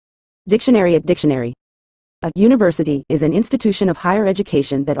Dictionary at dictionary. A university is an institution of higher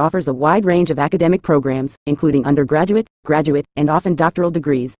education that offers a wide range of academic programs, including undergraduate, graduate, and often doctoral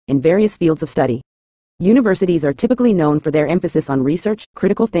degrees, in various fields of study. Universities are typically known for their emphasis on research,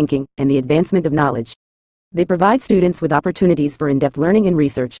 critical thinking, and the advancement of knowledge. They provide students with opportunities for in-depth learning and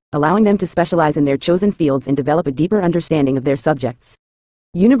research, allowing them to specialize in their chosen fields and develop a deeper understanding of their subjects.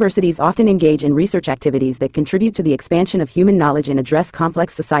 Universities often engage in research activities that contribute to the expansion of human knowledge and address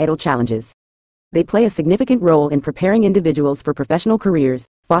complex societal challenges. They play a significant role in preparing individuals for professional careers,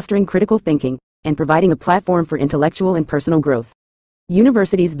 fostering critical thinking, and providing a platform for intellectual and personal growth.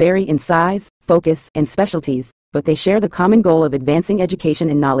 Universities vary in size, focus, and specialties, but they share the common goal of advancing education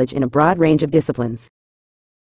and knowledge in a broad range of disciplines.